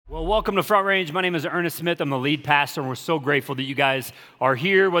Welcome to Front Range. My name is Ernest Smith. I'm the lead pastor, and we're so grateful that you guys are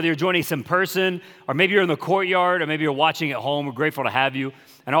here, whether you're joining us in person, or maybe you're in the courtyard, or maybe you're watching at home. We're grateful to have you.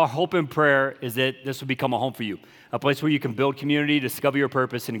 And our hope and prayer is that this will become a home for you, a place where you can build community, discover your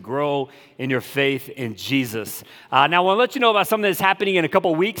purpose, and grow in your faith in Jesus. Now, I want to let you know about something that's happening in a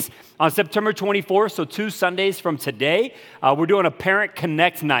couple weeks. On September 24th, so 2 Sundays from today, we're doing a Parent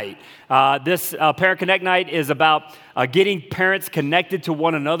Connect Night. This Parent Connect Night is about getting parents connected to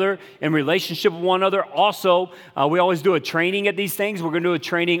one another in relationship with one another. Also, we always do a training at these things. We're going to do a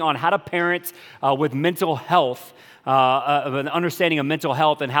training on how to parent with mental health, of an understanding of mental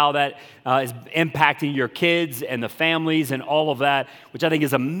health and how that is impacting your kids and the families and all of that, which I think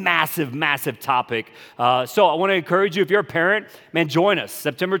is a massive, massive topic. So I want to encourage you, if you're a parent, man, join us.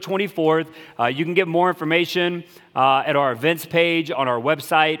 September 24th. You can get more information at our events page on our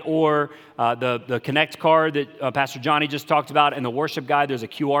website, or the Connect card that Pastor Johnny just talked about in the worship guide. There's a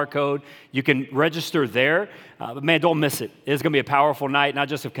QR code. You can register there. But man, don't miss it. It's going to be a powerful night, not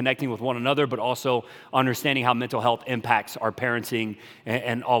just of connecting with one another, but also understanding how mental health impacts our parenting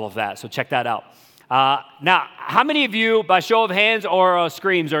and all of that. So check that out. Now, how many of you, by show of hands or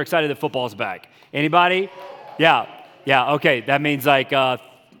screams, are excited that football's back? Anybody? Yeah, okay. That means like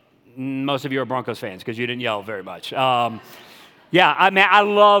most of you are Broncos fans because you didn't yell very much. Yeah, I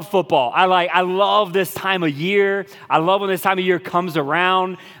love football. I love this time of year. I love when this time of year comes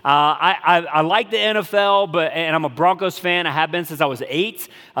around. I like the NFL, and I'm a Broncos fan. I have been since I was 8.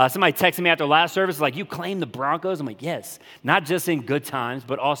 Somebody texted me after last service, like, you claim the Broncos? I'm like, yes, not just in good times,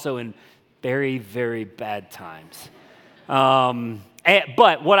 but also in very, very bad times.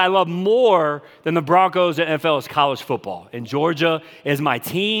 But what I love more than the Broncos and NFL is college football. And Georgia is my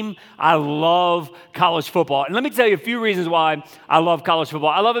team. I love college football. And let me tell you a few reasons why I love college football.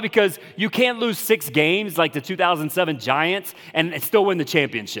 I love it because you can't lose 6 games like the 2007 Giants and still win the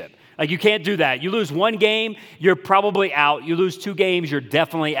championship. Like, you can't do that. You lose 1 game, you're probably out. You lose 2 games, you're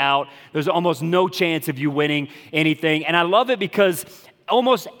definitely out. There's almost no chance of you winning anything. And I love it because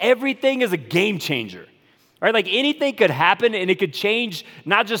almost everything is a game changer. Right? Like, anything could happen, and it could change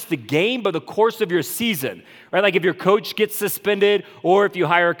not just the game, but the course of your season. Right? Like, if your coach gets suspended, or if you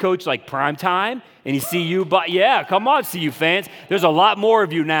hire a coach like Prime Time, and you see you, but yeah, come on, CU fans. There's a lot more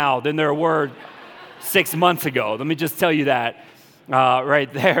of you now than there were 6 months ago. Let me just tell you that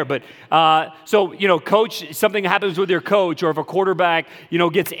right there. But so, coach, something happens with your coach, or if a quarterback,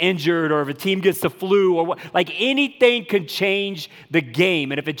 gets injured, or if a team gets the flu, or like, anything can change the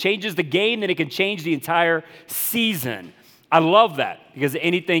game. And if it changes the game, then it can change the entire season. I love that because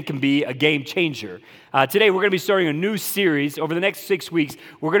anything can be a game changer. Today, we're going to be starting a new series. Over the next 6 weeks,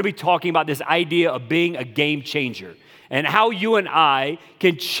 we're going to be talking about this idea of being a game changer, and how you and I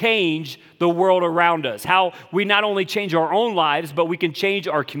can change the world around us. How we not only change our own lives, but we can change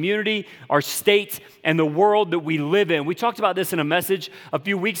our community, our state, and the world that we live in. We talked about this in a message a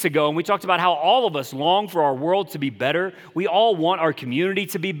few weeks ago, and we talked about how all of us long for our world to be better. We all want our community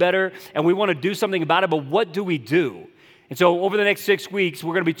to be better, and we want to do something about it, but what do we do? And so over the next 6 weeks,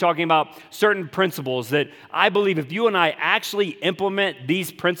 we're going to be talking about certain principles that I believe if you and I actually implement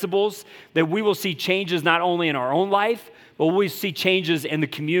these principles, that we will see changes not only in our own life, but we'll see changes in the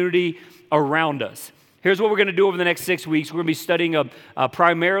community around us. Here's what we're going to do over the next 6 weeks. We're going to be studying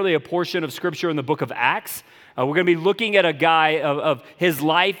primarily a portion of Scripture in the book of Acts. We're going to be looking at a guy of his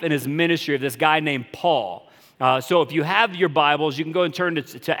life and his ministry, of this guy named Paul. So if you have your Bibles, you can go and turn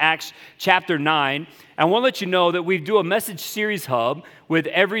to Acts chapter 9. I want to let you know that we do a message series hub with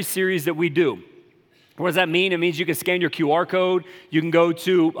every series that we do. What does that mean? It means you can scan your QR code, you can go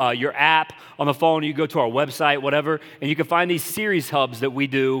to your app on the phone, you can go to our website, whatever, and you can find these series hubs that we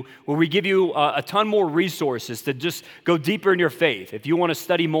do where we give you a ton more resources to just go deeper in your faith. If you want to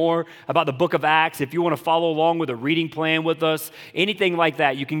study more about the book of Acts, if you want to follow along with a reading plan with us, anything like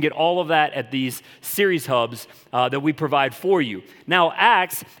that, you can get all of that at these series hubs that we provide for you. Now,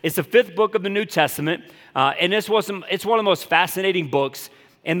 Acts is the 5th book of the New Testament, and it's one of the most fascinating books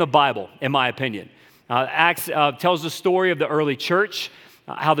in the Bible, in my opinion. Acts tells the story of the early church,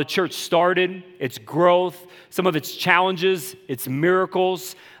 how the church started, its growth, some of its challenges, its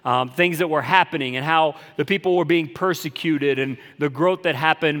miracles, things that were happening, and how the people were being persecuted, and the growth that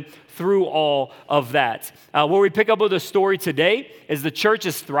happened through all of that. Where we pick up with the story today is the church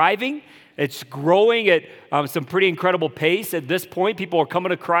is thriving. It's growing at some pretty incredible pace. At this point, people are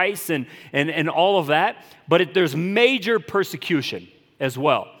coming to Christ and all of that. But there's major persecution as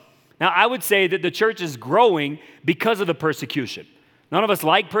well. Now, I would say that the church is growing because of the persecution. None of us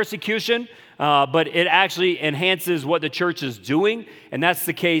like persecution, but it actually enhances what the church is doing, and that's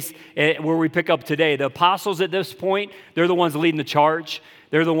the case where we pick up today. The apostles at this point, they're the ones leading the charge.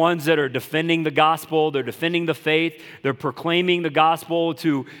 They're the ones that are defending the gospel. They're defending the faith. They're proclaiming the gospel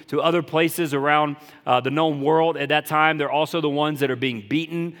to other places around the known world at that time. They're also the ones that are being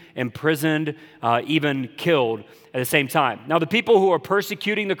beaten, imprisoned, even killed at the same time. Now, the people who are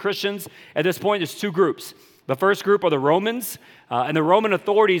persecuting the Christians at this point, there's two groups. The first group are the Romans, and the Roman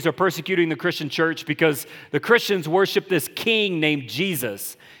authorities are persecuting the Christian church because the Christians worship this king named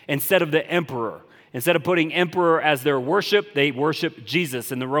Jesus instead of the emperor. Instead of putting emperor as their worship, they worship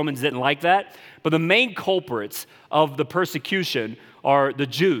Jesus, and the Romans didn't like that. But the main culprits of the persecution are the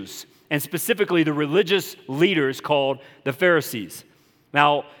Jews, and specifically the religious leaders called the Pharisees.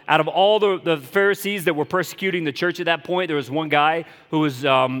 Now, out of all the Pharisees that were persecuting the church at that point, there was one guy who was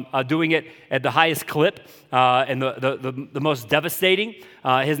doing it at the highest clip and the most devastating.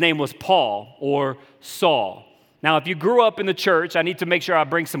 His name was Paul, or Saul. Now, if you grew up in the church, I need to make sure I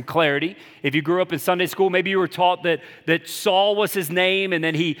bring some clarity. If you grew up in Sunday school, maybe you were taught that Saul was his name, and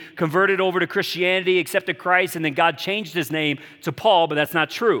then he converted over to Christianity, accepted Christ, and then God changed his name to Paul, but that's not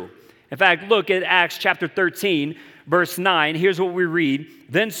true. In fact, look at Acts chapter 13, verse 9. Here's what we read.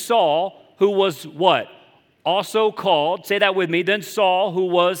 Then Saul, who was what? Also called, say that with me, then Saul, who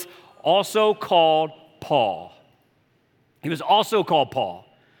was also called Paul. He was also called Paul.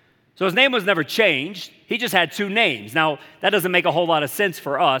 So his name was never changed. He just had two names. Now, that doesn't make a whole lot of sense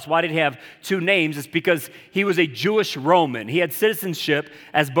for us. Why did he have two names? It's because he was a Jewish Roman. He had citizenship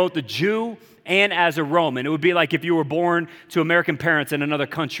as both a Jew and as a Roman. It would be like if you were born to American parents in another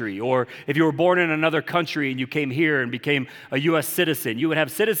country, or if you were born in another country and you came here and became a U.S. citizen. You would have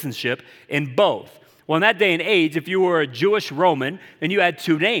citizenship in both. Well, in that day and age, if you were a Jewish Roman, then you had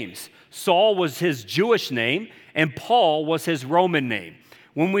two names. Saul was his Jewish name, and Paul was his Roman name.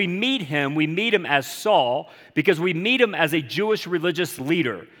 When we meet him as Saul because we meet him as a Jewish religious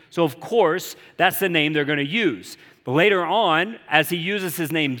leader. So, of course, that's the name they're going to use. But later on, as he uses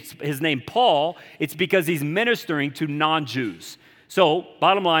his name Paul, it's because he's ministering to non-Jews. So,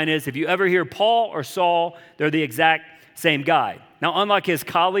 bottom line is, if you ever hear Paul or Saul, they're the exact same guy. Now, unlike his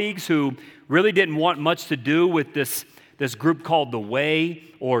colleagues who really didn't want much to do with this group called the Way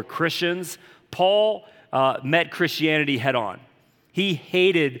or Christians, Paul met Christianity head on. He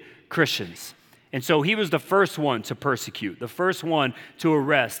hated Christians. And so he was the first one to persecute, the first one to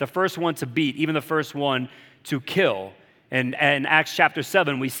arrest, the first one to beat, even the first one to kill. And in Acts chapter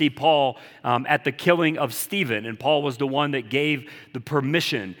 7, we see Paul at the killing of Stephen. And Paul was the one that gave the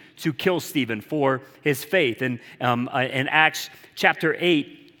permission to kill Stephen for his faith. And in Acts chapter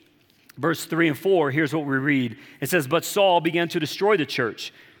 8, verse 3 and 4, here's what we read. It says, "But Saul began to destroy the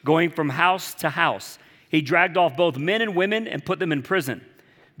church, going from house to house. He dragged off both men and women and put them in prison.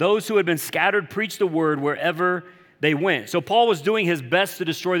 Those who had been scattered preached the word wherever they went." So Paul was doing his best to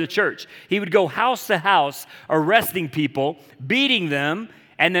destroy the church. He would go house to house, arresting people, beating them,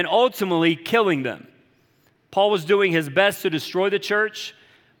 and then ultimately killing them. Paul was doing his best to destroy the church,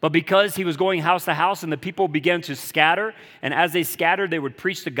 but because he was going house to house and the people began to scatter, and as they scattered, they would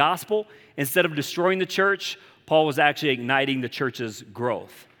preach the gospel, instead of destroying the church, Paul was actually igniting the church's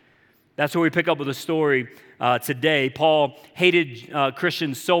growth. That's where we pick up with the story today. Paul hated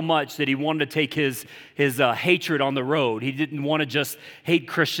Christians so much that he wanted to take his hatred on the road. He didn't want to just hate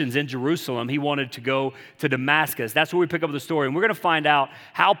Christians in Jerusalem. He wanted to go to Damascus. That's where we pick up the story. And we're going to find out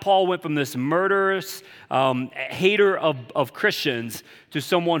how Paul went from this murderous hater of Christians to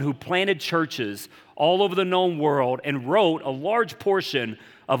someone who planted churches all over the known world and wrote a large portion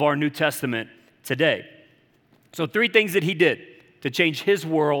of our New Testament today. So 3 things that he did to change his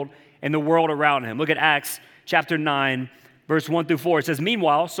world and the world around him. Look at Acts chapter 9, verse 1 through 4. It says,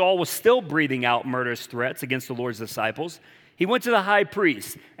 "Meanwhile, Saul was still breathing out murderous threats against the Lord's disciples. He went to the high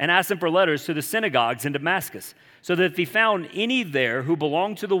priest and asked him for letters to the synagogues in Damascus, so that if he found any there who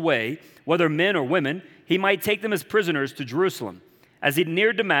belonged to the way, whether men or women, he might take them as prisoners to Jerusalem. As he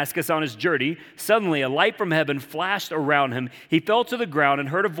neared Damascus on his journey, suddenly a light from heaven flashed around him. He fell to the ground and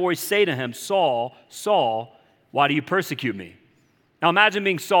heard a voice say to him, 'Saul, Saul, why do you persecute me?'" Now imagine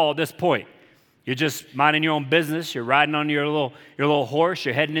being Saul at this point. You're just minding your own business. You're riding on your little horse.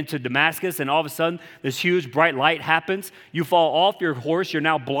 You're heading into Damascus, and all of a sudden, this huge bright light happens. You fall off your horse. You're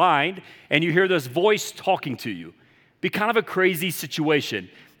now blind, and you hear this voice talking to you. Be kind of a crazy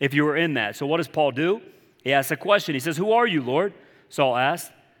situation if you were in that. So what does Paul do? He asks a question. He says, "Who are you, Lord?" Saul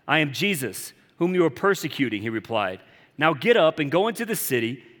asked. "I am Jesus, whom you are persecuting," he replied. "Now get up and go into the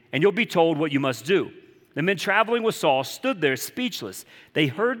city, and you'll be told what you must do." The men traveling with Saul stood there speechless. They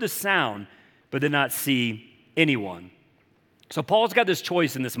heard the sound, but did not see anyone. So Paul's got this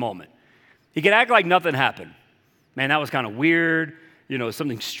choice in this moment. He can act like nothing happened. Man, that was kind of weird.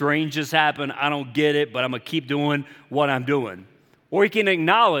 Something strange just happened. I don't get it, but I'm going to keep doing what I'm doing. or he can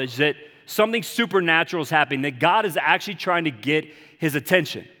acknowledge that something supernatural is happening, that God is actually trying to get his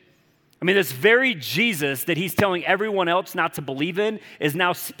attention. I mean, this very Jesus that he's telling everyone else not to believe in is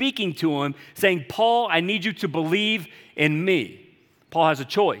now speaking to him, saying, Paul, I need you to believe in me. Paul has a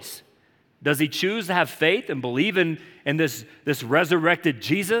choice. Does he choose to have faith and believe in this resurrected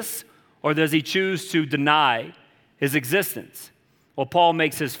Jesus, or does he choose to deny his existence? Well, Paul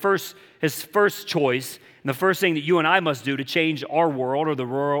makes his first choice, and the first thing that you and I must do to change our world or the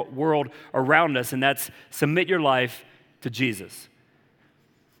world around us, and that's submit your life to Jesus.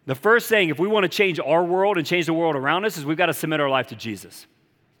 The first thing, if we want to change our world and change the world around us, is we've got to submit our life to Jesus.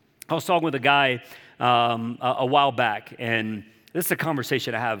 I was talking with a guy a while back, and this is a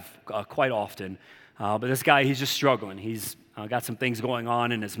conversation I have quite often. But this guy, he's just struggling. He's got some things going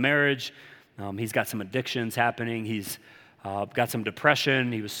on in his marriage. He's got some addictions happening. He's got some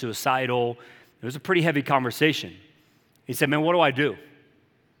depression. He was suicidal. It was a pretty heavy conversation. He said, man, what do I do?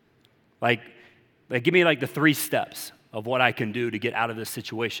 Like give me the 3 steps of what I can do to get out of this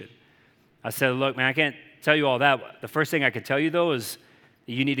situation. I said, look, man, I can't tell you all that. The first thing I can tell you, though, is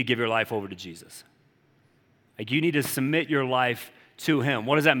that you need to give your life over to Jesus. You need to submit your life to him.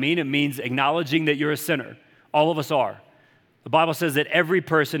 What does that mean? It means acknowledging that you're a sinner. All of us are. The Bible says that every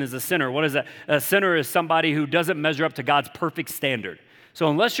person is a sinner. What is that? A sinner is somebody who doesn't measure up to God's perfect standard. So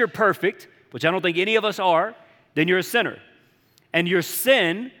unless you're perfect, which I don't think any of us are, then you're a sinner. And your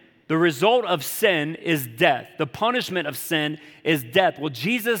sin, the result of sin is death. The punishment of sin is death. Well,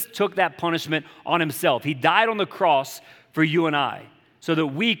 Jesus took that punishment on himself. He died on the cross for you and I, so that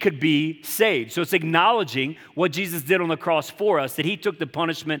we could be saved. So it's acknowledging what Jesus did on the cross for us, that he took the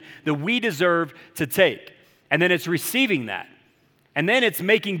punishment that we deserve to take. And then it's receiving that. And then it's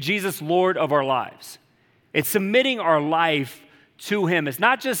making Jesus Lord of our lives. It's submitting our life to him. It's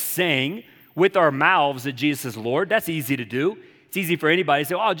not just saying with our mouths that Jesus is Lord. That's easy to do. It's easy for anybody to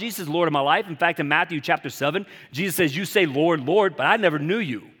say, oh, Jesus is Lord of my life. In fact, in Matthew chapter 7, Jesus says, you say, Lord, Lord, but I never knew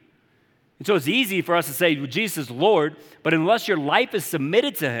you. And so it's easy for us to say, well, Jesus is Lord, but unless your life is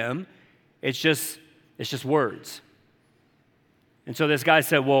submitted to him, it's just words. And so this guy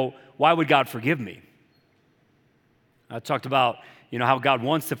said, well, why would God forgive me? I talked about, how God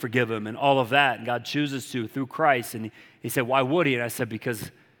wants to forgive him and all of that, and God chooses to through Christ. And he said, why would he? And I said,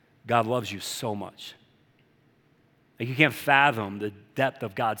 because God loves you so much. You can't fathom the depth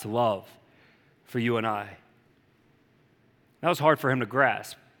of God's love for you and I. That was hard for him to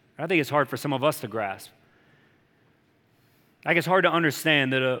grasp. I think it's hard for some of us to grasp. It's hard to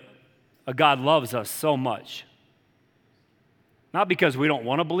understand that a God loves us so much. Not because we don't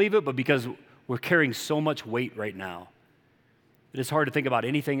want to believe it, but because we're carrying so much weight right now. It is hard to think about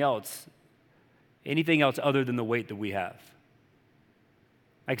anything else other than the weight that we have.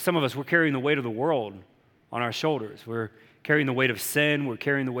 Some of us, we're carrying the weight of the world on our shoulders. We're carrying the weight of sin. We're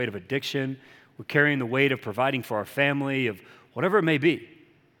carrying the weight of addiction. We're carrying the weight of providing for our family, of whatever it may be.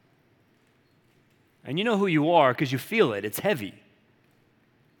 And you know who you are because you feel it. It's heavy.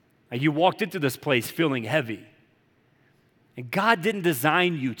 You walked into this place feeling heavy. And God didn't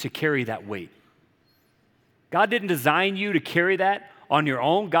design you to carry that weight. God didn't design you to carry that on your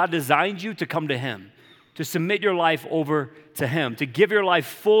own. God designed you to come to him, to submit your life over to him, to give your life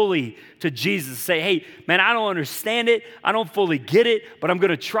fully to Jesus. Say, hey, man, I don't understand it. I don't fully get it, but I'm going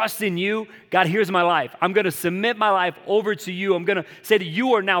to trust in you. God, here's my life. I'm going to submit my life over to you. I'm going to say that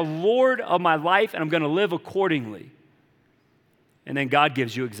you are now Lord of my life, and I'm going to live accordingly. And then God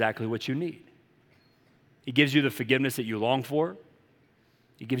gives you exactly what you need. He gives you the forgiveness that you long for.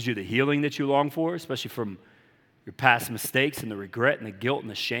 He gives you the healing that you long for, especially from your past mistakes and the regret and the guilt and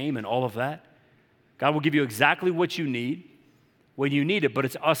the shame and all of that. God will give you exactly what you need when you need it, but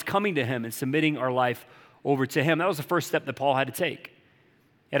it's us coming to him and submitting our life over to him. That was the first step that Paul had to take.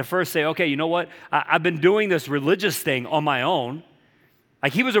 He had to first say, okay, you know what? I've been doing this religious thing on my own.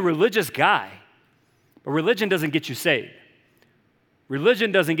 He was a religious guy, but religion doesn't get you saved.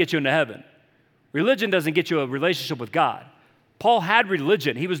 Religion doesn't get you into heaven. Religion doesn't get you a relationship with God. Paul had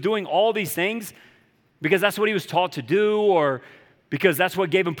religion. He was doing all these things because that's what he was taught to do, or because that's what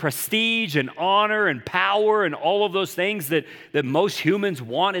gave him prestige and honor and power and all of those things that most humans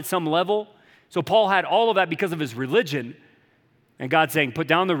want at some level. So Paul had all of that because of his religion. And God's saying, put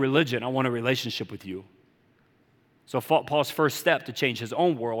down the religion. I want a relationship with you. So Paul's first step to change his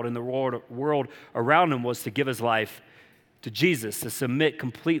own world and the world around him was to give his life to Jesus, to submit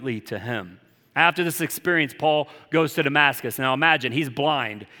completely to him. After this experience, Paul goes to Damascus. Now imagine, he's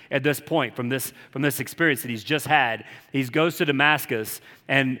blind at this point from this experience that he's just had. He goes to Damascus,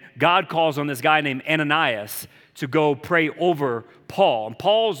 and God calls on this guy named Ananias to go pray over Paul. And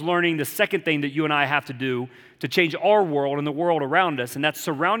Paul's learning the second thing that you and I have to do to change our world and the world around us, and that's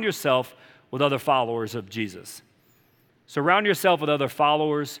surround yourself with other followers of Jesus. Surround yourself with other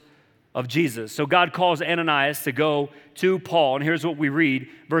followers of Jesus. So God calls Ananias to go to Paul, and here's what we read,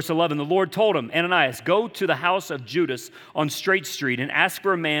 verse 11. The Lord told him, Ananias, go to the house of Judas on Straight Street and ask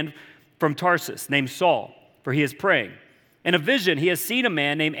for a man from Tarsus named Saul, for he is praying. In a vision, he has seen a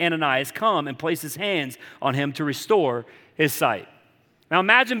man named Ananias come and place his hands on him to restore his sight. Now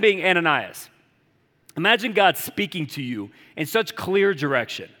imagine being Ananias. Imagine God speaking to you in such clear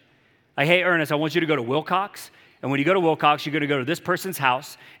direction. Like, hey, Ernest, I want you to go to Wilcox. And when you go to Wilcox, you're going to go to this person's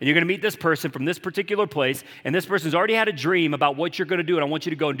house, and you're going to meet this person from this particular place, and this person's already had a dream about what you're going to do, and I want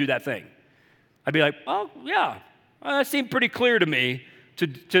you to go and do that thing. I'd be like, oh, yeah, that seemed pretty clear to me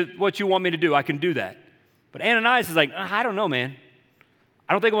to what you want me to do. I can do that. But Ananias is like, I don't know, man.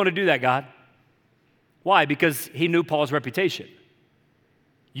 I don't think I want to do that, God. Why? Because he knew Paul's reputation.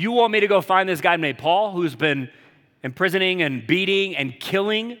 You want me to go find this guy named Paul who's been imprisoning and beating and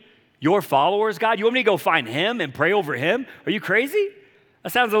killing your followers, God? You want me to go find him and pray over him? Are you crazy?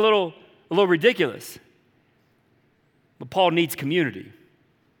 That sounds a little ridiculous. But Paul needs community.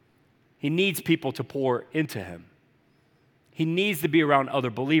 He needs people to pour into him. He needs to be around other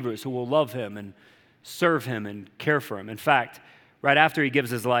believers who will love him and serve him and care for him. In fact, right after he gives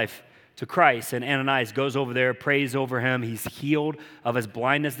his life to Christ and Ananias goes over there, prays over him, he's healed of his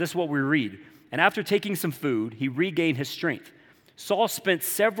blindness. This is what we read. And after taking some food, he regained his strength. Saul spent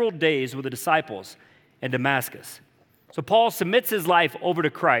several days with the disciples in Damascus. So Paul submits his life over to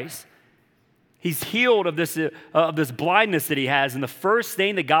Christ. He's healed of this blindness that he has, and the first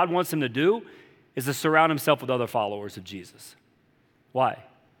thing that God wants him to do is to surround himself with other followers of Jesus. Why?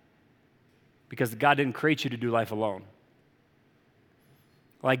 Because God didn't create you to do life alone.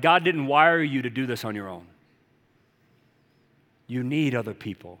 Like, God didn't wire you to do this on your own. You need other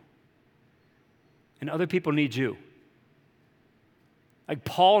people. And other people need you. Like,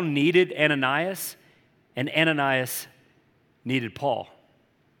 Paul needed Ananias, and Ananias needed Paul.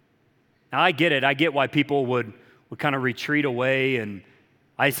 Now, I get it. I get why people would kind of retreat away and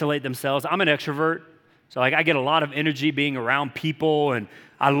isolate themselves. I'm an extrovert, so like I get a lot of energy being around people, and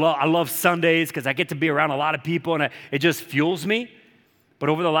I love Sundays because I get to be around a lot of people, and it just fuels me. But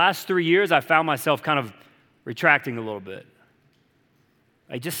over the last 3 years, I found myself kind of retracting a little bit.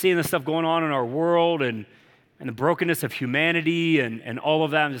 Like, just seeing the stuff going on in our world and the brokenness of humanity and all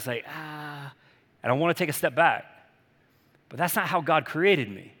of that, I'm just like, and I want to take a step back. But that's not how God created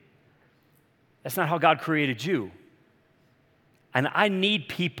me. That's not how God created you. And I need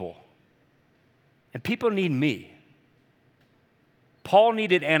people. And people need me. Paul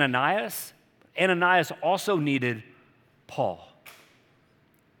needed Ananias. Ananias also needed Paul.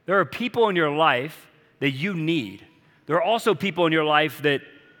 There are people in your life that you need. There are also people in your life that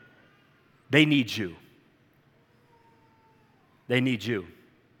they need you. They need you.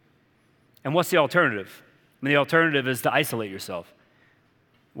 And what's the alternative? I mean, the alternative is to isolate yourself.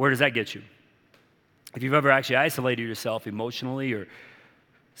 Where does that get you? If you've ever actually isolated yourself emotionally or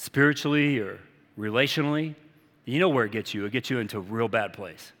spiritually or relationally, you know where it gets you. It gets you into a real bad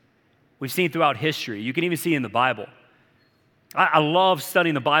place. We've seen throughout history. You can even see in the Bible. I love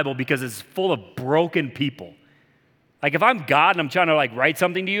studying the Bible because it's full of broken people. Like, if I'm God and I'm trying to like write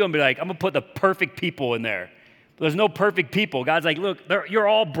something to you, I'm going to put the perfect people in there. But there's no perfect people. God's like, look, you're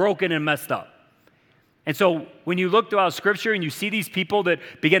all broken and messed up. And so when you look throughout Scripture and you see these people that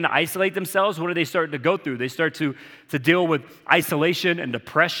begin to isolate themselves, what do they start to go through? They start to deal with isolation and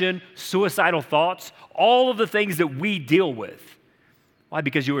depression, suicidal thoughts, all of the things that we deal with. Why?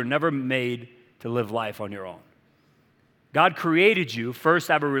 Because you were never made to live life on your own. God created you first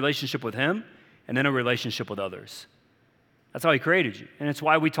to have a relationship with Him and then a relationship with others. That's how He created you. And it's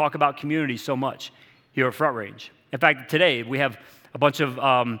why we talk about community so much here at Front Range. In fact, today we have a bunch of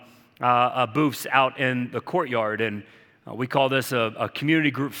booths out in the courtyard, and we call this a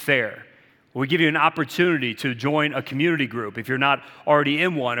community group fair. We give you an opportunity to join a community group if you're not already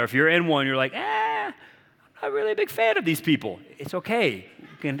in one, or if you're in one, you're like, I'm not really a big fan of these people. It's okay.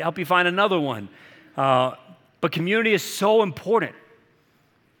 We can help you find another one. But community is so important.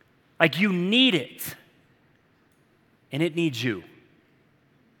 Like, you need it, and it needs you.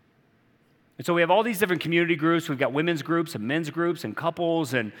 And so we have all these different community groups. We've got women's groups and men's groups and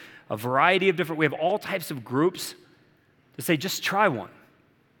couples and a variety of different, we have all types of groups to say, just try one.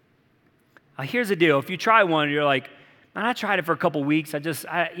 Now, here's the deal. If you try one, you're like, man, I tried it for a couple weeks. it just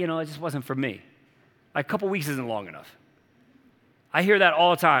wasn't for me. Like, a couple weeks isn't long enough. I hear that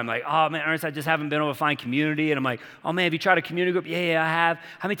all the time. Like, oh, man, Ernest, I just haven't been able to find community. And I'm like, oh, man, have you tried a community group? Yeah, I have.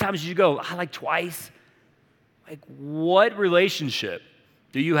 How many times did you go? Like twice. Like, what relationship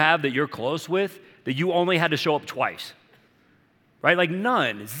do you have that you're close with that you only had to show up twice? Right? Like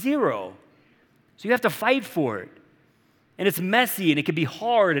none, zero. So you have to fight for it. And it's messy and it can be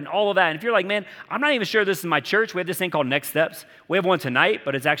hard and all of that. And if you're like, man, I'm not even sure this is my church. We have this thing called Next Steps. We have one tonight,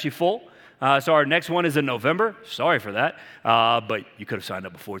 but it's actually full. So our next one is in November. Sorry for that, but you could have signed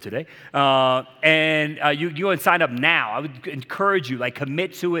up before today. You go and sign up now. I would encourage you, like,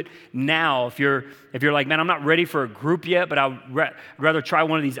 commit to it now. If you're like, man, I'm not ready for a group yet, but I'd rather try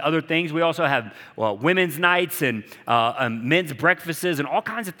one of these other things. We also have women's nights and men's breakfasts and all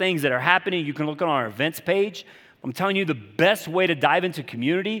kinds of things that are happening. You can look on our events page. I'm telling you, the best way to dive into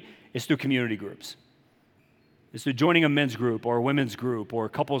community is through community groups. It's through joining a men's group or a women's group or a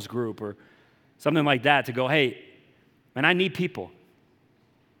couples group or something like that to go, hey, man, I need people,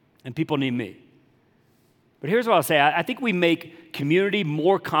 and people need me. But here's what I'll say. I think we make community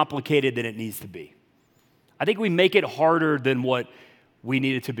more complicated than it needs to be. I think we make it harder than what we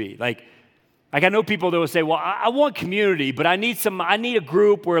need it to be. Like I know people that will say, well, I want community, but I need a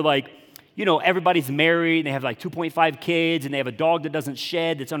group where, like, you know, everybody's married, and they have like 2.5 kids, and they have a dog that doesn't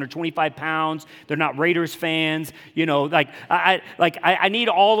shed, that's under 25 pounds. They're not Raiders fans. You know, I need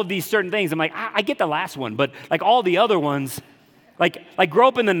all of these certain things. I'm like, I get the last one, but like all the other ones, like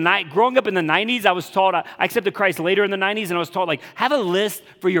growing up in the 90s, I was taught, I accepted Christ later in the 90s, and I was taught, like, have a list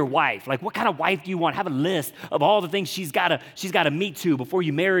for your wife. Like, what kind of wife do you want? Have a list of all the things she's got to meet to before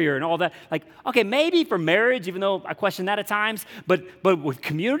you marry her and all that. Like, okay, maybe for marriage, even though I question that at times, but with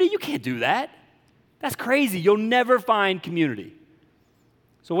community, you can't do that. That's crazy. You'll never find community.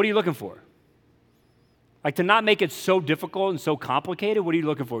 So what are you looking for? Like, to not make it so difficult and so complicated, what are you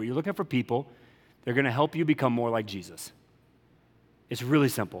looking for? You're looking for people that are going to help you become more like Jesus. It's really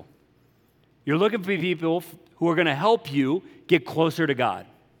simple. You're looking for people who are going to help you get closer to God,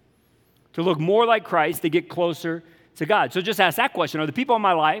 to look more like Christ, to get closer to God. So just ask that question. Are the people in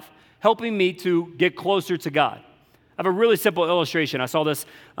my life helping me to get closer to God? I have a really simple illustration. I saw this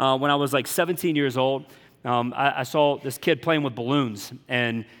when I was like 17 years old. I saw this kid playing with balloons,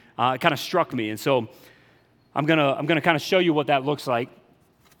 and it kind of struck me. And so I'm gonna kind of show you what that looks like.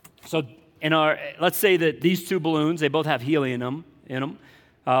 So let's say that these two balloons, they both have helium in them.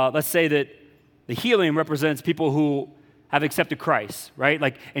 Let's say that the helium represents people who have accepted Christ, right?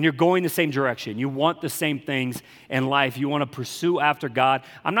 Like, and you're going the same direction. You want the same things in life. You want to pursue after God.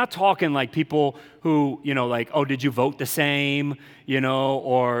 I'm not talking like people who, you know, like, oh, did you vote the same, you know,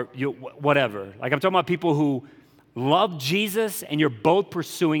 or whatever. Like, I'm talking about people who love Jesus and you're both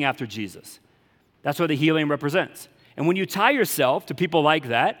pursuing after Jesus. That's what the helium represents. And when you tie yourself to people like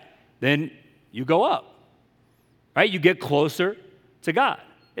that, then you go up, right? You get closer to God.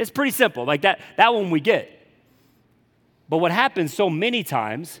 It's pretty simple. Like that one we get. But what happens so many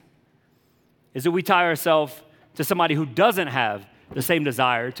times is that we tie ourselves to somebody who doesn't have the same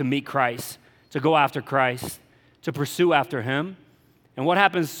desire to meet Christ, to go after Christ, to pursue after Him. And what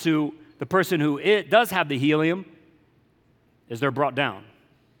happens to the person who does have the helium is they're brought down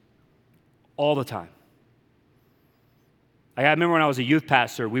all the time. I remember when I was a youth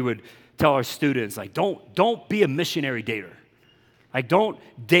pastor, we would tell our students, like, don't be a missionary dater. Like, don't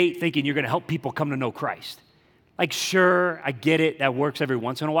date thinking you're going to help people come to know Christ. Like, sure, I get it. That works every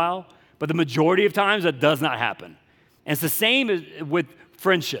once in a while. But the majority of times, that does not happen. And it's the same with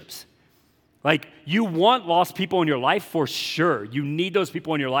friendships. Like, you want lost people in your life for sure. You need those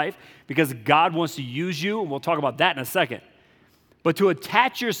people in your life because God wants to use you. And we'll talk about that in a second. But to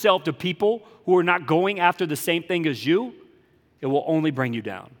attach yourself to people who are not going after the same thing as you, it will only bring you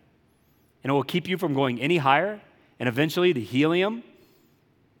down. And it will keep you from going any higher. And eventually the helium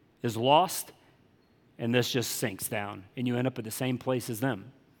is lost and this just sinks down and you end up at the same place as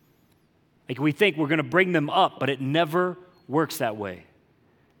them. Like, we think we're going to bring them up, but it never works that way.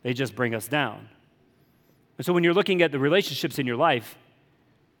 They just bring us down. And so when you're looking at the relationships in your life,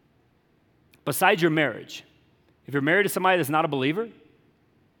 besides your marriage, if you're married to somebody that's not a believer,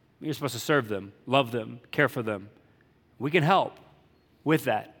 you're supposed to serve them, love them, care for them. We can help with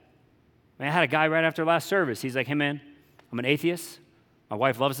that. I had a guy right after last service. He's like, hey, man, I'm an atheist. My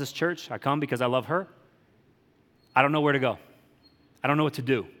wife loves this church. I come because I love her. I don't know where to go. I don't know what to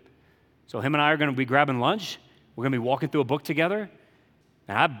do. So him and I are going to be grabbing lunch. We're going to be walking through a book together.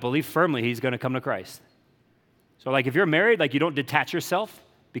 And I believe firmly he's going to come to Christ. So, like, if you're married, like, you don't detach yourself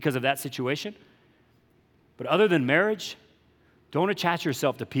because of that situation. But other than marriage, don't attach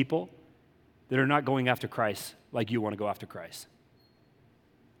yourself to people that are not going after Christ like you want to go after Christ.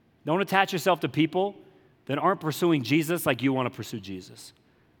 Don't attach yourself to people that aren't pursuing Jesus like you want to pursue Jesus,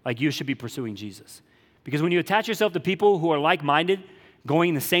 like you should be pursuing Jesus. Because when you attach yourself to people who are like-minded, going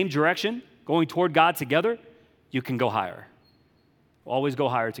in the same direction, going toward God together, you can go higher. Always go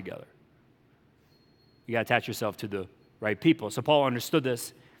higher together. You got to attach yourself to the right people. So Paul understood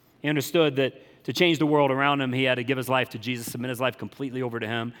this. He understood that to change the world around him, he had to give his life to Jesus, submit his life completely over to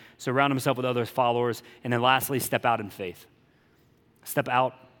him, surround himself with other followers, and then lastly, step out in faith. Step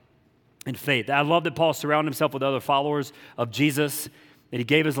out in faith. I love that Paul surrounded himself with other followers of Jesus, that he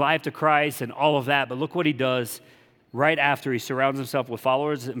gave his life to Christ and all of that. But look what he does right after he surrounds himself with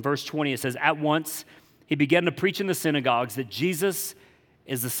followers. In verse 20, it says, "At once he began to preach in the synagogues that Jesus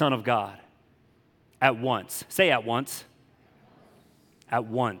is the Son of God." At once. Say at once. At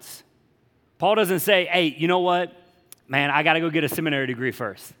once. Paul doesn't say, hey, you know what? Man, I got to go get a seminary degree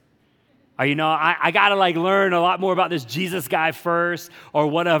first. Or, I got to learn a lot more about this Jesus guy first or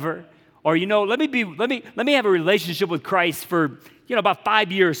whatever. Or, let me have a relationship with Christ for, about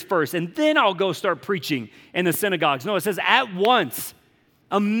 5 years first, and then I'll go start preaching in the synagogues. No, it says at once,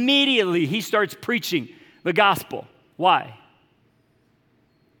 immediately he starts preaching the gospel. Why?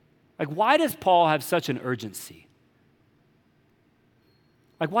 Why does Paul have such an urgency?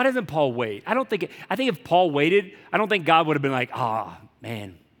 Why doesn't Paul wait? I think if Paul waited, I don't think God would have been like,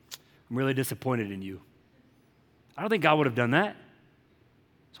 man, I'm really disappointed in you. I don't think God would have done that.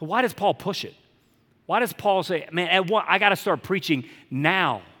 So why does Paul push it? Why does Paul say, man, I got to start preaching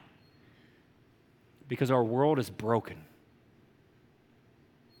now? Because our world is broken.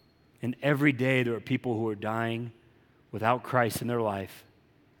 And every day there are people who are dying without Christ in their life.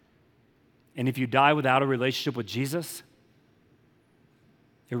 And if you die without a relationship with Jesus,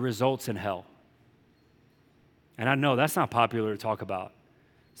 it results in hell. And I know that's not popular to talk about.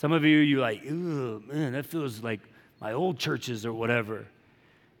 Some of you're like, "Ugh, man, that feels like my old churches or whatever."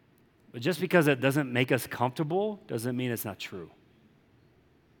 But just because it doesn't make us comfortable doesn't mean it's not true.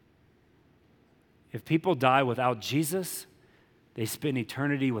 If people die without Jesus, they spend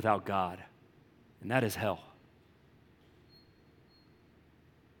eternity without God, and that is hell.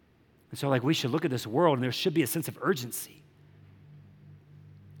 And so we should look at this world, and there should be a sense of urgency.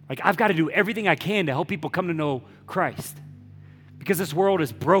 I've got to do everything I can to help people come to know Christ, because this world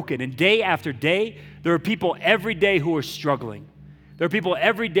is broken, and day after day, there are people every day who are struggling. There are people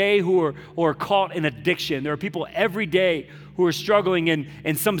every day who are caught in addiction. There are people every day who are struggling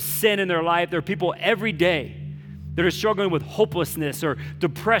in some sin in their life. There are people every day that are struggling with hopelessness or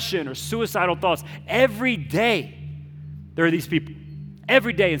depression or suicidal thoughts. Every day, there are these people.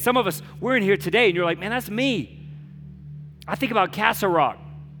 Every day. And some of us, we're in here today, and you're like, man, that's me. I think about Castle Rock,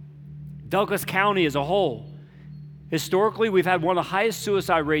 Douglas County as a whole. Historically, we've had one of the highest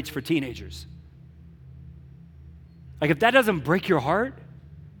suicide rates for teenagers. If that doesn't break your heart,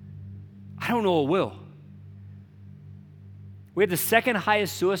 I don't know what will. We have the second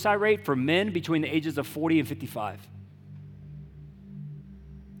highest suicide rate for men between the ages of 40 and 55.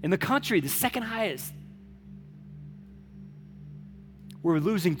 In the country, the second highest. We're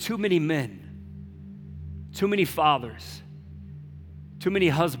losing too many men, too many fathers, too many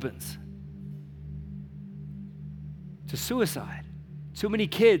husbands to suicide, too many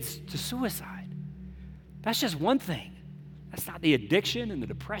kids to suicide. That's just one thing. That's not the addiction and the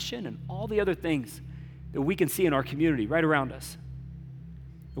depression and all the other things that we can see in our community right around us.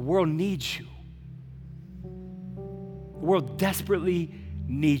 The world needs you. The world desperately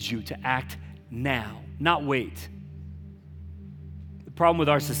needs you to act now, not wait. The problem with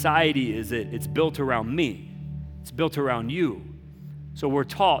our society is that it's built around me. It's built around you. So we're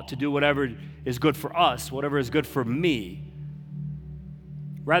taught to do whatever is good for us, whatever is good for me,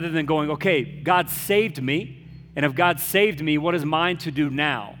 rather than going, okay, God saved me, and if God saved me, what is mine to do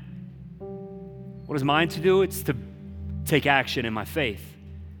now? What is mine to do? It's to take action in my faith.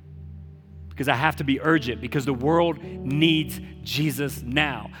 Because I have to be urgent, because the world needs Jesus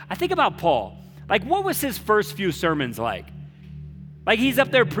now. I think about Paul. What was his first few sermons like? He's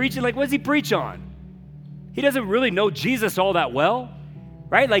up there preaching, what does he preach on? He doesn't really know Jesus all that well,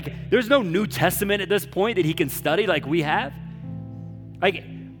 right? There's no New Testament at this point that he can study like we have.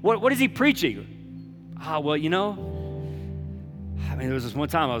 What is he preaching? There was this one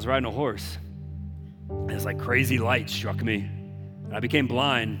time I was riding a horse, and this crazy light struck me, and I became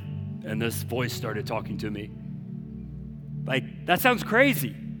blind, and this voice started talking to me. That sounds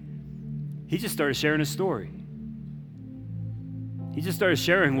crazy. He just started sharing his story. He just started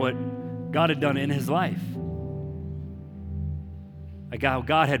sharing what God had done in his life. How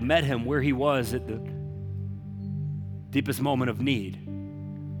God had met him where he was at the deepest moment of need.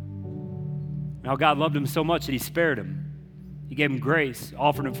 Now God loved him so much that he spared him. He gave him grace,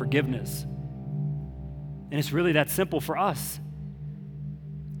 offered him forgiveness. And it's really that simple for us.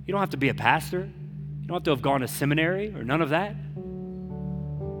 You don't have to be a pastor. You don't have to have gone to seminary or none of that.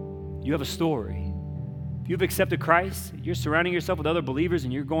 You have a story. If you've accepted Christ, you're surrounding yourself with other believers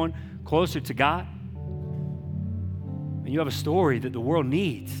and you're going closer to God, and you have a story that the world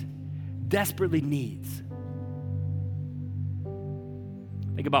needs, desperately needs.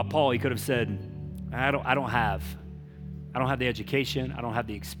 Think about Paul. He could have said, I don't have the education, I don't have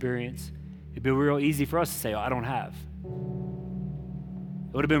the experience. It'd be real easy for us to say, I don't have.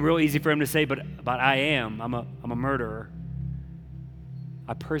 It would have been real easy for him to say, but I'm a murderer.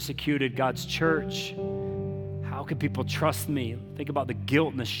 I persecuted God's church. How can people trust me? Think about the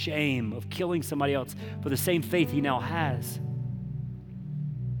guilt and the shame of killing somebody else for the same faith he now has.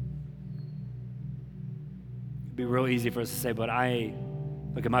 It'd be real easy for us to say, but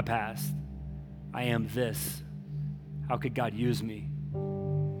look at my past. I am this. How could God use me?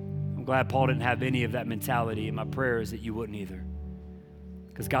 I'm glad Paul didn't have any of that mentality, and my prayer is that you wouldn't either.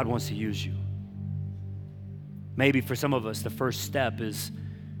 Because God wants to use you. Maybe for some of us, the first step is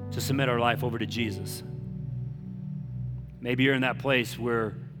to submit our life over to Jesus. Maybe you're in that place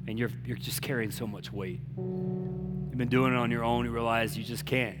where, and you're just carrying so much weight. You've been doing it on your own, you realize you just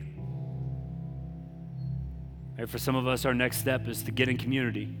can't. Maybe for some of us, our next step is to get in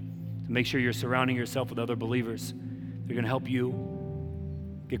community, to make sure you're surrounding yourself with other believers. They're going to help you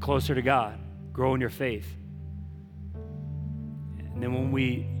get closer to God, grow in your faith. And then when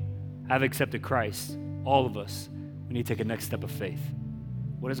we have accepted Christ, all of us, we need to take a next step of faith.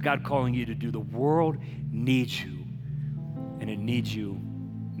 What is God calling you to do? The world needs you, and it needs you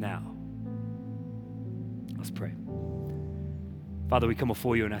now. Let's pray. Father, we come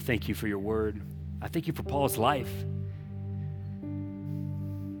before you, and I thank you for your word. I thank you for Paul's life.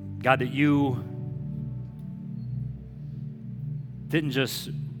 God, that you didn't just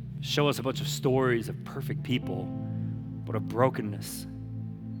show us a bunch of stories of perfect people, but of brokenness,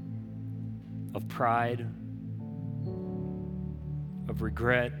 of pride, of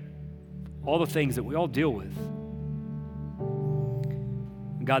regret, all the things that we all deal with.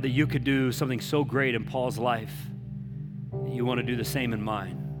 And God, that you could do something so great in Paul's life, that you want to do the same in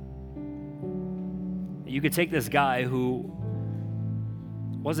mine. That you could take this guy who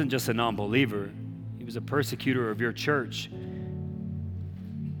wasn't just a non-believer, he was a persecutor of your church,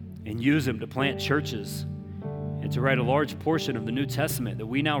 and use him to plant churches and to write a large portion of the New Testament that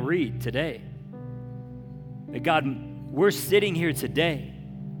we now read today. That God, we're sitting here today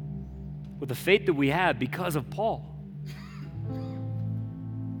with the faith that we have because of Paul.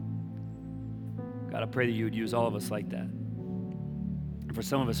 God, I pray that you would use all of us like that. And for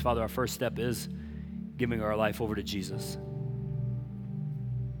some of us, Father, our first step is giving our life over to Jesus.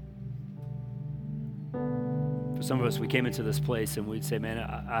 For some of us, we came into this place and we'd say, man,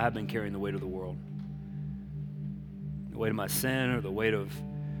 I have been carrying the weight of the world. The weight of my sin, or the weight of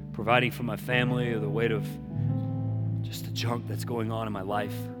providing for my family, or the weight of just the junk that's going on in my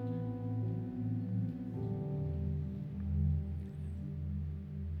life.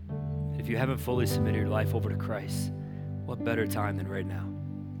 If you haven't fully submitted your life over to Christ, what better time than right now?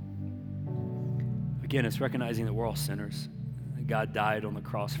 Again, it's recognizing that we're all sinners, that God died on the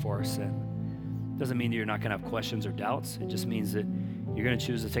cross for our sin. Doesn't mean that you're not going to have questions or doubts. It just means that you're going to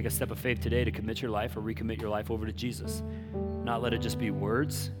choose to take a step of faith today to commit your life or recommit your life over to Jesus. Not let it just be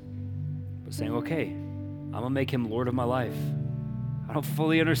words, but saying, okay, I'm going to make him Lord of my life. I don't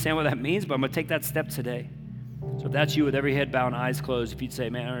fully understand what that means, but I'm going to take that step today. So if that's you with every head bowed and eyes closed, if you'd say,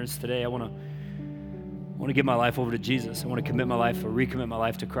 man, Ernest, today I want to give my life over to Jesus. I want to commit my life or recommit my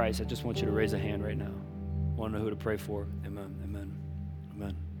life to Christ. I just want you to raise a hand right now. I want to know who to pray for. Amen, amen,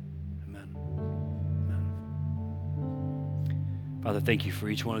 amen. Father, thank you for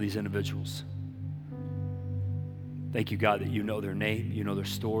each one of these individuals. Thank you, God, that you know their name, you know their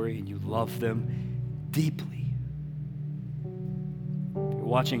story, and you love them deeply. If you're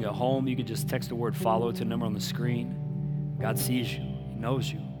watching at home, you can just text the word follow to the number on the screen. God sees you. He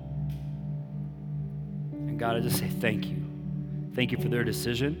knows you. And God, I just say thank you. Thank you for their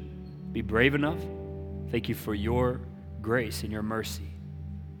decision. Be brave enough. Thank you for your grace and your mercy.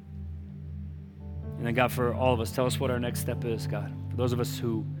 And then, God, for all of us, tell us what our next step is, God. For those of us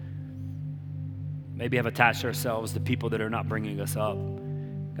who maybe have attached ourselves to people that are not bringing us up,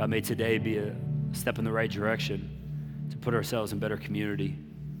 God, may today be a step in the right direction to put ourselves in better community.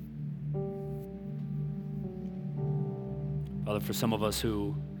 Father, for some of us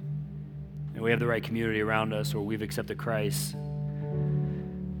who we have the right community around us, or we've accepted Christ,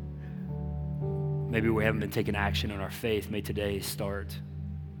 maybe we haven't been taking action in our faith, may today start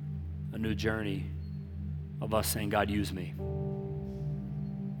a new journey of us saying, God, use me.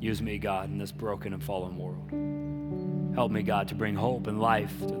 Use me, God, in this broken and fallen world. Help me, God, to bring hope and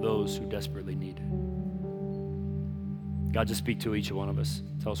life to those who desperately need it. God, just speak to each one of us.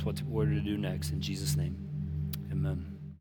 Tell us what to do next. In Jesus' name. Amen.